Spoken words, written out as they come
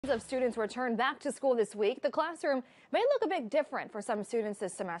Of students return back to school this week, the classroom may look a bit different for some students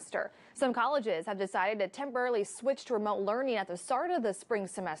this semester. Some colleges have decided to temporarily switch to remote learning at the start of the spring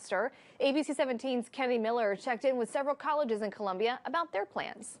semester. ABC 17's Kennedy Miller checked in with several colleges in Columbia about their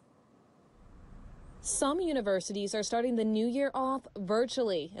plans. Some universities are starting the new year off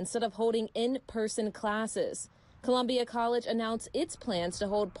virtually instead of holding in-person classes. Columbia College announced its plans to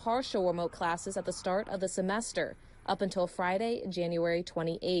hold partial remote classes at the start of the semester, up until Friday, January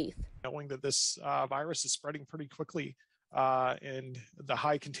 28th. Knowing that this virus is spreading pretty quickly and the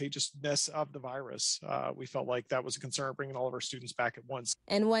high contagiousness of the virus, we felt like that was a concern, bringing all of our students back at once.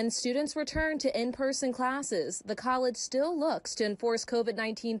 And when students return to in-person classes, the college still looks to enforce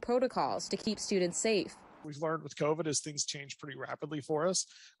COVID-19 protocols to keep students safe. We've learned with COVID as things change pretty rapidly for us.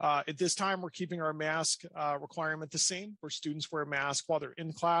 At this time, we're keeping our mask requirement the same, where students wear a mask while they're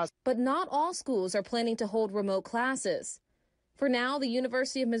in class. But not all schools are planning to hold remote classes. For now, the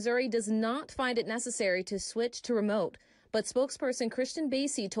University of Missouri does not find it necessary to switch to remote. But spokesperson Christian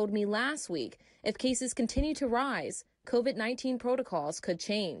Basie told me last week if cases continue to rise, COVID-19 protocols could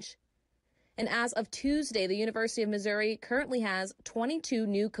change. And as of Tuesday, the University of Missouri currently has 22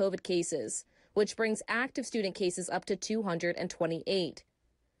 new COVID cases, which brings active student cases up to 228.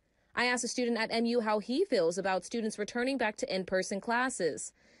 I asked a student at MU how he feels about students returning back to in-person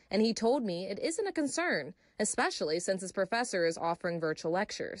classes, and he told me it isn't a concern, especially since his professor is offering virtual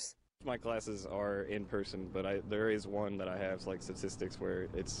lectures. My classes are in person, but there is one that I have, like statistics, where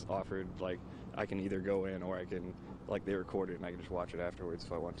it's offered, like I can either go in or I can, like they record it and I can just watch it afterwards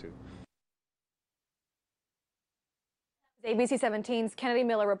if I want to. ABC 17's Kennedy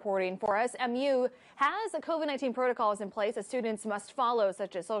Miller reporting for us. MU has COVID-19 protocols in place that students must follow,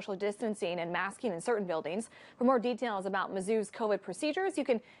 such as social distancing and masking in certain buildings. For more details about Mizzou's COVID procedures, you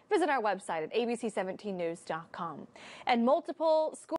can visit our website at abc17news.com. And multiple schools